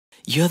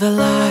You're the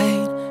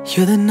light,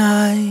 you're the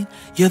night,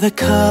 you're the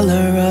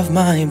color of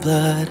my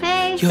blood.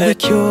 Hey. You're the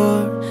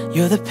cure,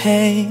 you're the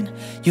pain,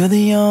 you're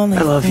the only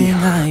thing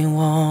I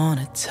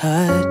wanna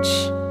touch.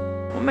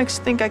 What makes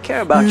you think I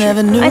care about Never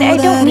you? knew I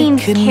don't mean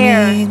it could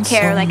care, mean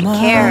care so like a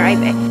care.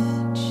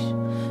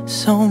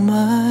 so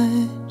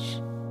much.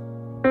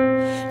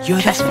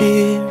 You're the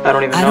fear, I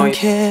don't even know you.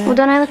 care. Well,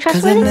 don't I look 'Cause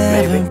I've trustworthy?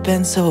 never Maybe.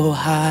 been so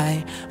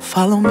high.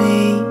 Follow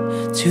me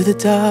to the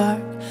dark.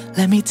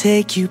 Let me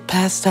take you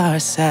past our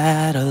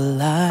satellites.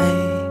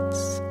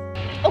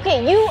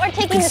 Okay, you are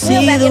taking this see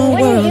meal back, the and when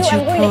you world do, I'm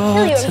you going to kill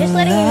you. I'm just brought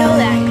letting you know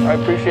that. I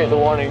appreciate the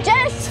warning.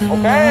 Jess!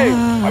 Okay,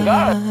 I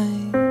got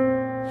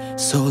it.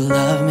 So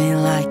love me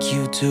like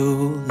you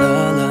do,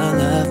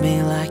 love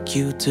me like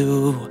you do.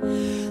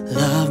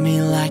 Love me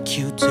like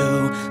you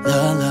do,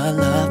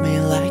 love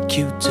me like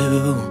you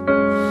do.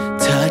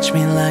 Touch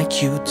me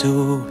like you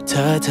do,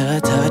 touch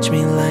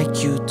me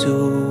like you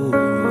do.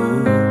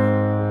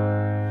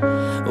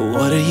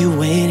 What are you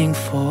waiting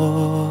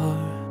for?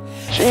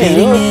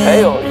 Fading in,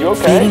 pale. You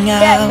okay? fading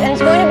Yes, out, and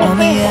it's going to be on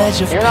the painful. edge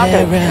of You're not gonna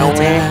kill me.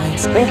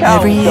 paradise. Think how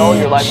Every dull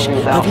your life inch would be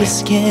without of your me.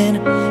 skin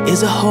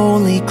is a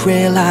holy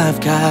grail I've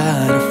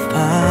gotta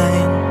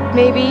find.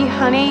 Maybe,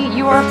 honey,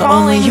 you are Only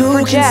falling you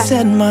for can Jeff.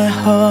 set my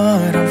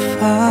heart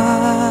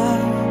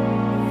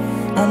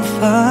on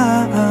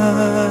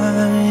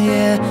fire,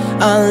 yeah.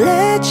 I'll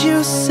let you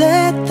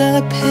set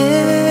the pace,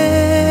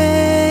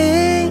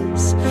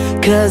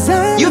 'cause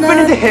I'm You've been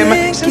into him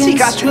since he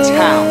got to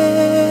town.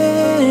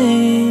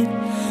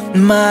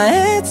 My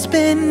head's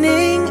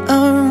spinning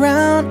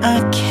around, I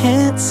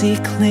can't see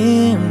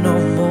clear no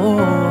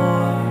more.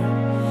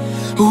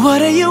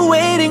 What are you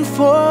waiting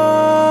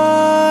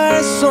for?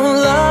 So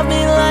love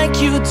me like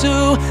you do,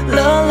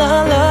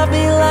 love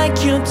me like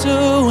you do.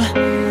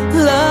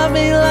 Love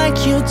me like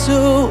you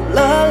do,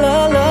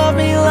 love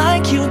me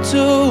like you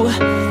do.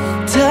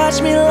 Touch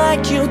me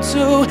like you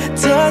do,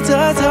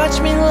 touch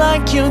me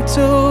like you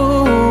do.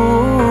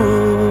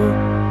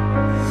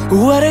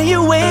 What are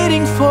you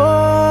waiting for?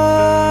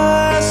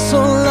 So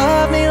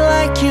love me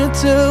like you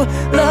do,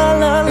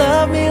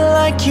 love me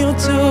like you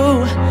do.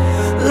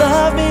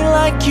 Love me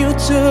like you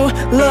do,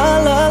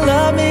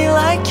 love me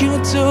like you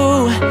do.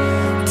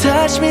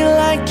 Touch me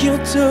like you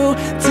do,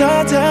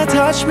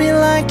 touch me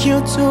like you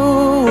do.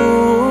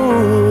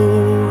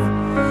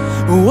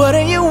 What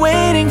are you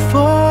waiting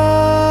for?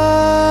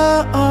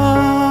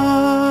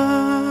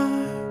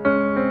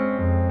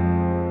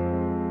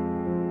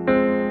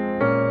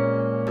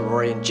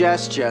 Rory and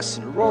Jess, Jess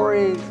and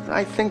Rory,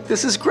 I think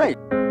this is great.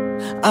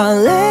 I'll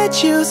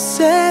let you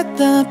set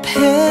the pace,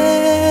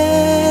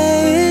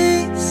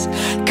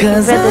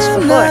 'cause You've read this I'm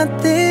before. not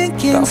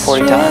thinking About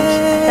 40 times. I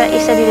thought you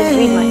said you didn't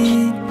read much.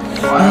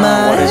 Wow,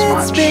 My what is head's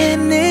much?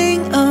 spinning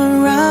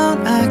around,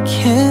 I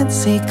can't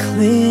see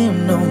clear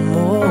no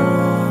more.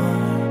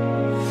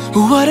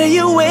 What are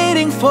you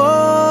waiting for?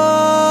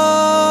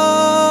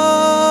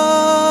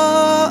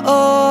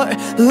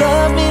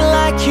 Love me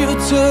like you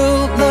do,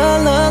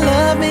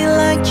 love me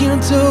like you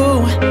do.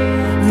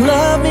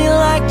 Love me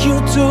like you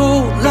do,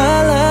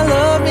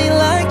 love me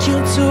like you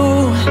do.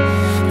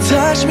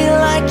 Touch me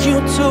like you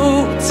do,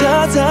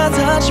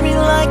 touch me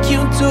like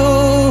you do.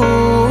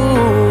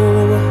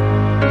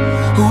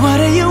 What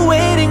are you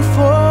waiting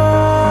for?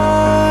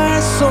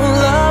 So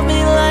love me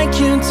like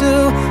you do,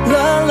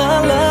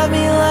 love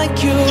me like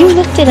you. You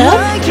looked it up?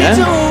 Like you Yeah.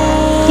 do.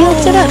 You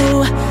looked it up.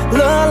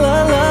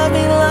 Love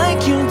me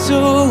like you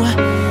do.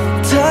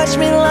 Touch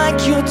me like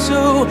you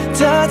do,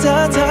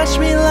 touch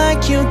me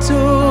like you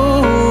do.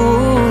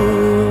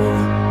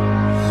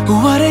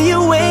 What are you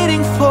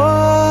waiting for?